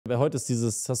Heute ist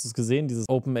dieses, hast du es gesehen, dieses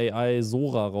OpenAI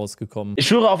Sora rausgekommen. Ich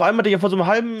schwöre, auf einmal, Digga, vor so einem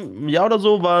halben Jahr oder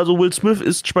so war so Will Smith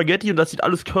isst Spaghetti und das sieht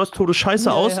alles cursed-todes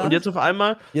Scheiße aus. Und jetzt auf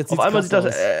einmal sieht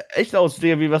das echt aus,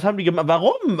 Digga. Was haben die gemacht?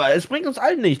 Warum? Es bringt uns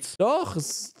allen nichts. Doch,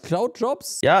 es klaut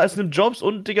Jobs. Ja, es nimmt Jobs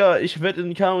und, Digga, ich werde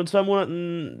in 2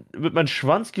 Monaten wird mein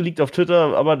Schwanz geleakt auf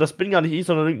Twitter, aber das bin gar nicht ich,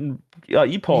 sondern irgendein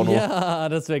AI-Porno. Ja,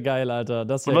 das wäre geil, Alter.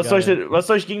 Das wäre geil. Was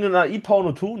soll ich gegen einen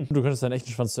AI-Porno tun? Du könntest deinen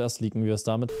echten Schwanz zuerst leaken, wie wär's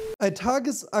damit? Ein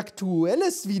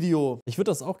tagesaktuelles Video. Ich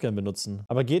würde das auch gern benutzen,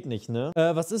 aber geht nicht, ne?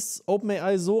 Was ist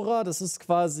OpenAI Sora? Das ist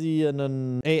quasi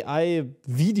ein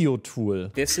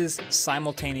AI-Video-Tool. This is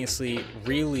simultaneously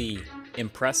really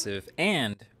impressive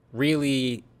and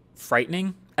really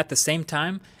frightening at the same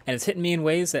time, and it's hitting me in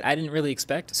ways that I didn't really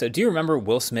expect. So do you remember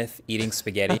Will Smith eating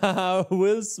spaghetti?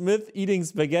 Will Smith eating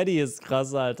spaghetti ist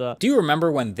krass, Alter. Do you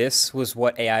remember when this was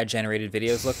what AI-generated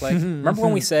videos looked like? Remember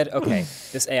when we said, okay,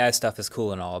 this AI stuff is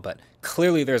cool and all, but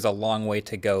clearly there's a long way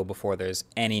to go before there's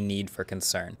any need for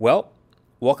concern? Well,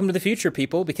 welcome to the future,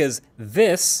 people, because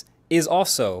this is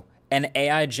also an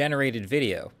AI-generated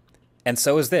video. And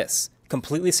so is this,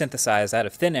 completely synthesized out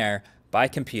of thin air by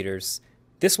computers.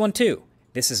 This one too.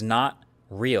 This is not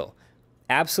real.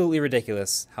 Absolutely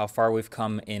ridiculous how far we've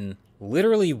come in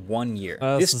literally 1 year.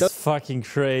 Das ist fucking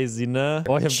crazy, ne?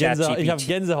 Boah, ich hab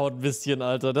Gänsehaut ein bisschen,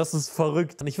 Alter. Das ist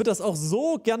verrückt. Und ich würde das auch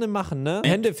so gerne machen, ne?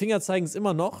 Hände, Finger zeigen es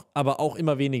immer noch, aber auch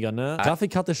immer weniger, ne?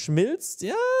 Grafikkarte schmilzt,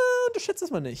 ja, unterschätzt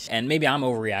das mal nicht. And maybe I'm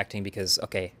overreacting because,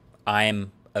 okay,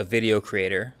 I'm a video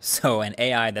creator, so an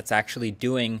AI that's actually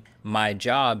doing my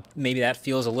job, maybe that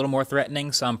feels a little more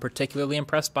threatening, so I'm particularly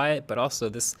impressed by it, but also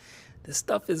this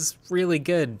stuff is really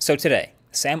good. So today,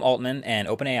 Sam Altman and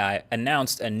OpenAI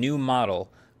announced a new model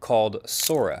called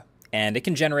Sora, and it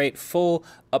can generate full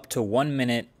up to 1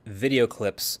 minute video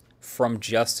clips from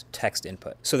just text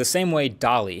input. So the same way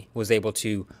DALL-E was able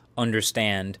to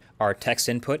understand our text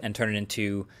input and turn it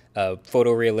into a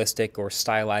photorealistic or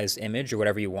stylized image or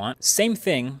whatever you want. Same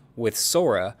thing with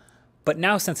Sora, but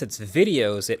now since it's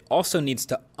videos, it also needs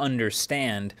to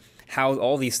understand how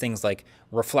all these things like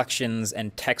reflections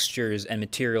and textures and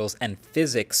materials and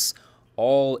physics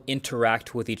all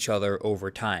interact with each other over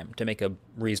time to make a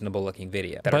reasonable looking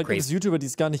video. Bald gibt es YouTuber, die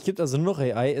es gar nicht gibt, also nur noch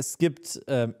AI. Es gibt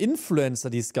Influencer,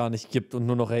 die es gar nicht gibt und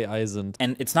nur noch AI sind.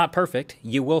 And it's not perfect.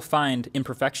 You will find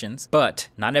imperfections, but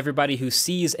not everybody who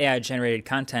sees AI-generated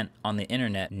content on the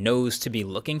internet knows to be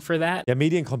looking for that. Ja,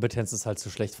 Medienkompetenz ist halt zu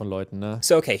schlecht von Leuten, ne?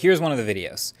 So, okay, here's one of the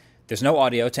videos. There's no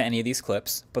audio to any of these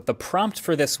clips, but the prompt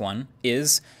for this one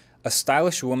is: a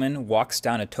stylish woman walks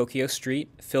down a Tokyo street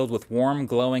filled with warm,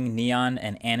 glowing neon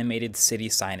and animated city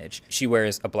signage. She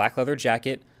wears a black leather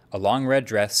jacket, a long red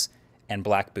dress, and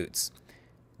black boots.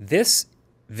 This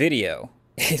video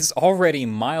is already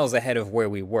miles ahead of where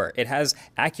we were. It has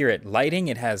accurate lighting,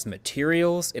 it has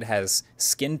materials, it has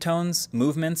skin tones,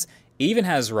 movements, even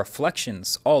has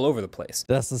reflections all over the place.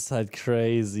 Das ist halt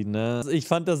crazy, ne? Ich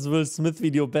fand das Will Smith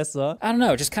Video besser. I don't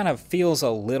know, it just kind of feels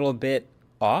a little bit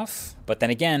off. But then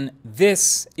again,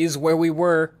 this is where we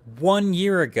were 1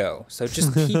 year ago. So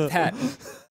just keep that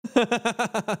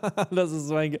das ist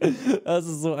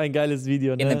so ein geiles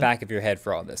Video, ne? in the back of your head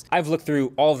for all this. I've looked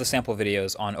through all of the sample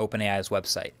videos on OpenAI's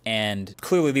website, and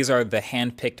clearly these are the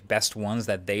hand-picked best ones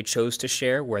that they chose to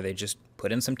share, where they just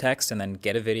put in some text and then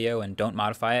get a video and don't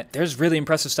modify it. There's really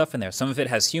impressive stuff in there. Some of it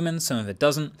has humans, some of it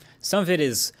doesn't. Some of it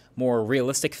is more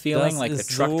realistic feeling, like the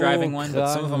truck driving one, but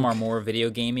some of them are more video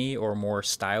gamey or more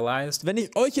stylized. Wenn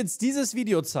ich euch jetzt dieses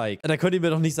Video zeige, dann könnt ihr mir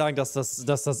doch nicht sagen, dass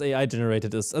das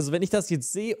AI-generated ist. Also wenn ich das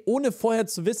jetzt sehe, ohne vorher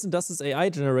zu wissen, dass es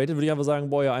AI-generated, würde ich einfach sagen,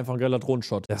 boah, ja, einfach ein geiler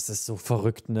Drohnenshot. Das ist so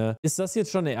verrückt, ne? Ist das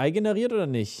jetzt schon AI-generiert oder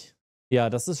nicht? Ja,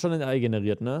 das ist schon in AI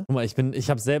generiert, ne? Guck mal, ich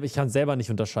kann selber nicht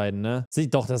unterscheiden, ne?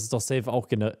 Doch, das ist doch safe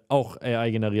auch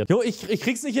AI generiert. Jo, ich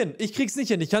krieg's nicht hin. Ich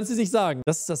kann es dir nicht sagen.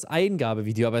 Das ist das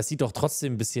Eingabevideo, aber es sieht doch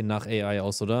trotzdem ein bisschen nach AI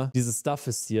aus, oder? Dieses Stuff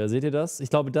ist hier. Seht ihr das? Ich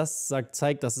glaube, das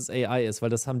zeigt, dass es AI ist, weil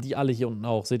das haben die alle hier unten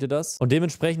auch. Seht ihr das? Und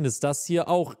dementsprechend ist das hier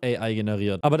auch AI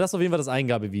generiert. Aber das ist auf jeden Fall das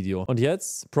Eingabevideo. Und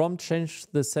jetzt? Prompt change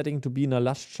the setting to be in a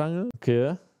lush jungle.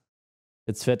 Okay.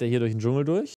 Jetzt fährt er hier durch den Dschungel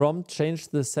durch. Prompt change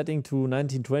the setting to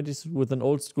 1920s with an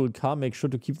old school car. Make sure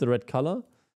to keep the red color.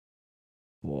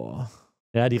 Boah.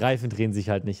 Ja, die Reifen drehen sich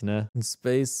halt nicht, ne?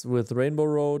 Space with Rainbow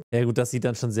Road. Ja gut, das sieht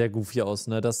dann schon sehr goofy aus,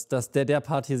 ne? Der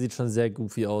Part hier sieht schon sehr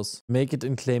goofy aus. Make it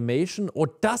in Claymation. Oh,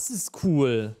 das ist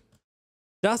cool.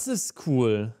 Das ist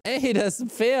cool. Ey, da ist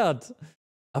ein Pferd.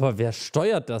 Aber wer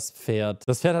steuert das Pferd?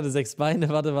 Das Pferd hatte 6 Beine.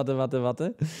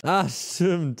 Warte. Ah,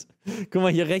 stimmt. Guck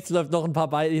mal, hier rechts läuft noch ein paar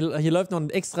Beine, hier läuft noch ein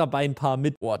extra Beinpaar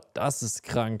mit. Boah, das ist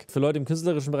krank. Für Leute im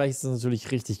künstlerischen Bereich ist das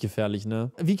natürlich richtig gefährlich,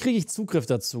 ne? Wie kriege ich Zugriff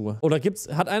dazu? Oder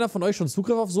hat einer von euch schon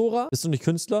Zugriff auf Sora? Bist du nicht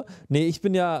Künstler? Nee, ich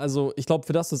bin ja, also ich glaube,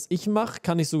 für das, was ich mache,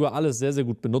 kann ich sogar alles sehr, sehr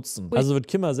gut benutzen. Also wird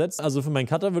Kim ersetzt. Also für meinen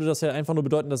Cutter würde das ja einfach nur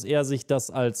bedeuten, dass er sich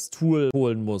das als Tool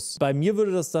holen muss. Bei mir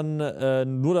würde das dann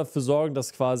nur dafür sorgen,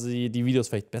 dass quasi die Videos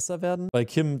vielleicht besser werden, weil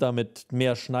Kim damit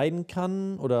mehr schneiden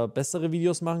kann oder bessere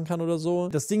Videos machen kann oder so.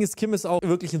 Das Ding ist, Kim ist auch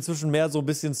wirklich inzwischen mehr so ein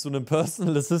bisschen zu einem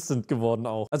Personal Assistant geworden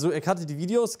auch. Also er cuttet die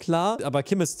Videos, klar, aber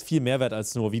Kim ist viel mehr wert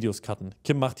als nur Videos cutten.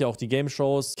 Kim macht ja auch die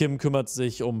Game-Shows. Kim kümmert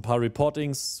sich um ein paar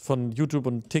Reportings von YouTube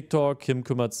und TikTok. Kim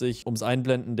kümmert sich ums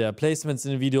Einblenden der Placements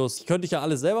in den Videos. Könnte ich ja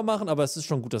alles selber machen, aber es ist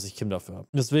schon gut, dass ich Kim dafür habe.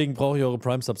 Deswegen brauche ich eure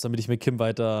Prime-Subs, damit ich mir Kim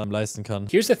weiter leisten kann.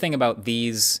 Here's the thing about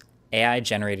these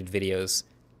AI-generated videos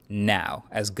now,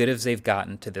 as good as they've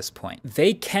gotten to this point.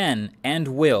 They can and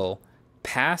will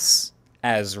pass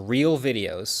as real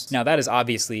videos. Now that is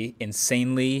obviously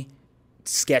insanely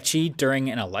sketchy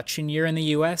during an election year in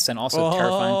the US and also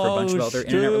terrifying for a bunch of other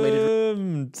internet-related...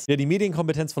 Ja, die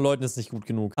Medienkompetenz von Leuten ist nicht gut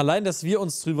genug. Allein, dass wir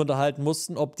uns drüber unterhalten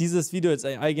mussten, ob dieses Video jetzt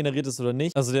AI generiert ist oder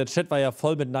nicht. Also der Chat war ja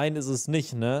voll mit Nein, ist es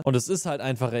nicht, ne? Und es ist halt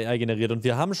einfach AI generiert. Und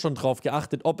wir haben schon drauf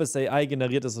geachtet, ob es AI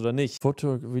generiert ist oder nicht.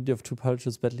 Photo, video of two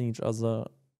publishers battling each other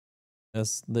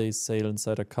as they sail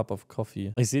inside a cup of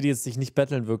coffee. Ich sehe die jetzt nicht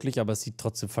battlen wirklich, aber es sieht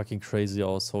trotzdem fucking crazy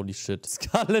aus. Holy shit.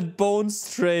 Skull and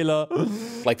Bones Trailer.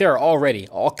 Like there are already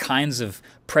all kinds of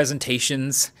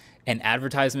presentations and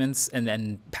advertisements and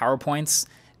then PowerPoints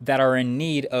that are in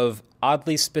need of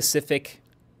oddly specific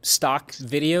stock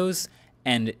videos,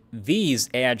 and these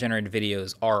AI-generated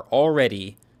videos are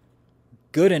already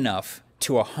good enough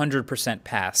to 100%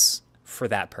 pass for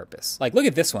that purpose. Like, look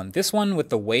at this one with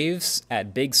the waves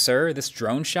at Big Sur, this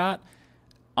drone shot.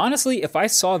 Honestly, if I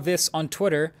saw this on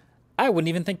Twitter, I wouldn't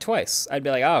even think twice. I'd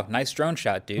be like, oh, nice drone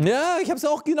shot, dude. Ja, ich hab's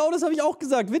auch, genau das habe ich auch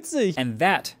gesagt, witzig. And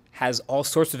that has all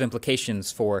sorts of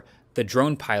implications for the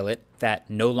drone pilot that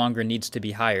no longer needs to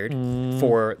be hired,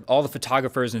 for all the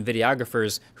photographers and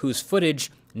videographers whose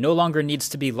footage no longer needs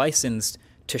to be licensed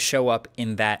to show up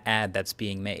in that ad that's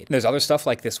being made. There's other stuff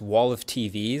like this wall of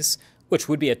TVs, which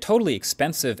would be a totally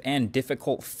expensive and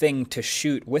difficult thing to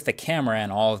shoot with a camera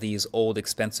and all these old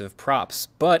expensive props.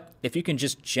 But if you can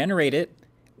just generate it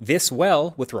this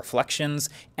well with reflections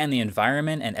and the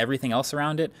environment and everything else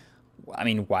around it, I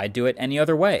mean, why do it any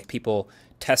other way? People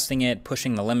testing it,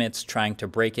 pushing the limits, trying to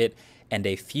break it, and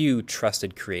a few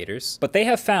trusted creators. But they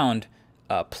have found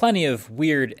plenty of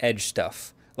weird edge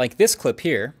stuff. Like this clip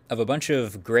here of a bunch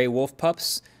of gray wolf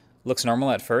pups. Looks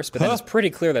normal at first, but then it's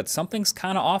pretty clear that something's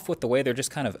kind of off with the way they're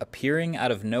just kind of appearing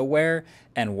out of nowhere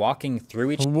and walking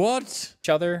through each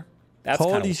other. That's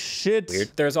Holy shit. Weird.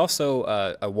 There's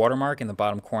also a watermark in the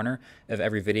bottom corner of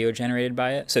every video generated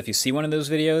by it. So if you see one of those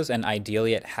videos and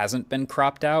ideally it hasn't been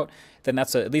cropped out, then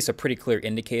that's at least a pretty clear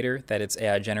indicator that it's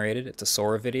AI generated. It's a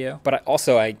Sora video. But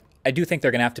I do think they're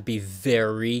going to have to be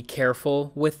very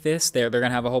careful with this. They're going to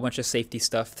have a whole bunch of safety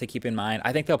stuff to keep in mind.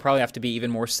 I think they'll probably have to be even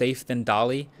more safe than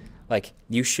DALL-E. Like,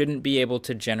 you shouldn't be able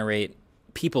to generate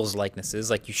people's likenesses.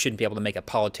 Like, you shouldn't be able to make a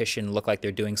politician look like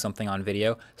they're doing something on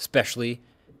video, especially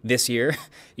this year.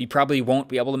 You probably won't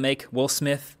be able to make Will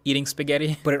Smith eating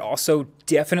spaghetti. But it also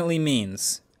definitely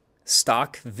means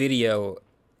stock video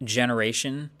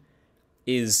generation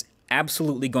is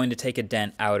absolutely going to take a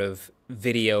dent out of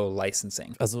Video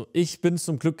Licensing. Also ich bin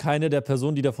zum Glück keine der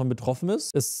Personen, die davon betroffen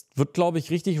ist. Es wird, glaube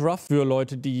ich, richtig rough für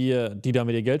Leute, die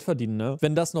damit ihr Geld verdienen. Ne?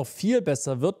 Wenn das noch viel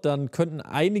besser wird, dann könnten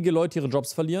einige Leute ihre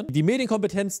Jobs verlieren. Die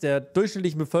Medienkompetenz der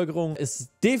durchschnittlichen Bevölkerung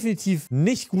ist definitiv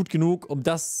nicht gut genug, um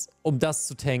das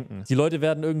zu tanken. Die Leute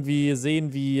werden irgendwie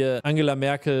sehen, wie Angela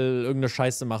Merkel irgendeine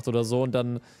Scheiße macht oder so und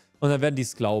dann werden die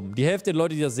es glauben. Die Hälfte der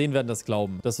Leute, die das sehen, werden das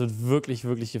glauben. Das wird wirklich,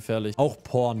 wirklich gefährlich. Auch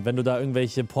Porn. Wenn du da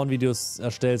irgendwelche Pornvideos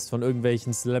erstellst von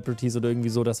irgendwelchen Celebrities oder irgendwie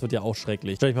so, das wird ja auch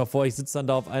schrecklich. Stell dich mal vor, ich sitze dann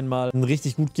da auf einmal ein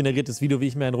richtig gut generiertes Video, wie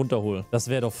ich mir einen runterhole. Das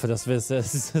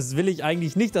will ich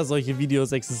eigentlich nicht, dass solche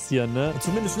Videos existieren, ne?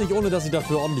 Zumindest nicht, ohne dass ich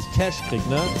dafür ordentlich Cash kriege,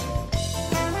 ne?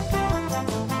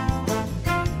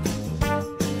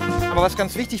 Aber was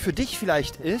ganz wichtig für dich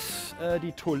vielleicht ist,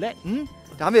 die Toiletten,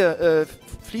 da haben wir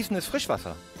fließendes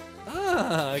Frischwasser.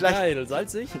 Ah, geil.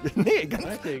 Salzig? Nee,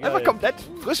 einfach komplett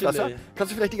Frischwasser.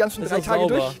 Kannst du vielleicht die ganzen 3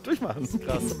 Tage durchmachen.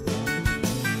 Krass.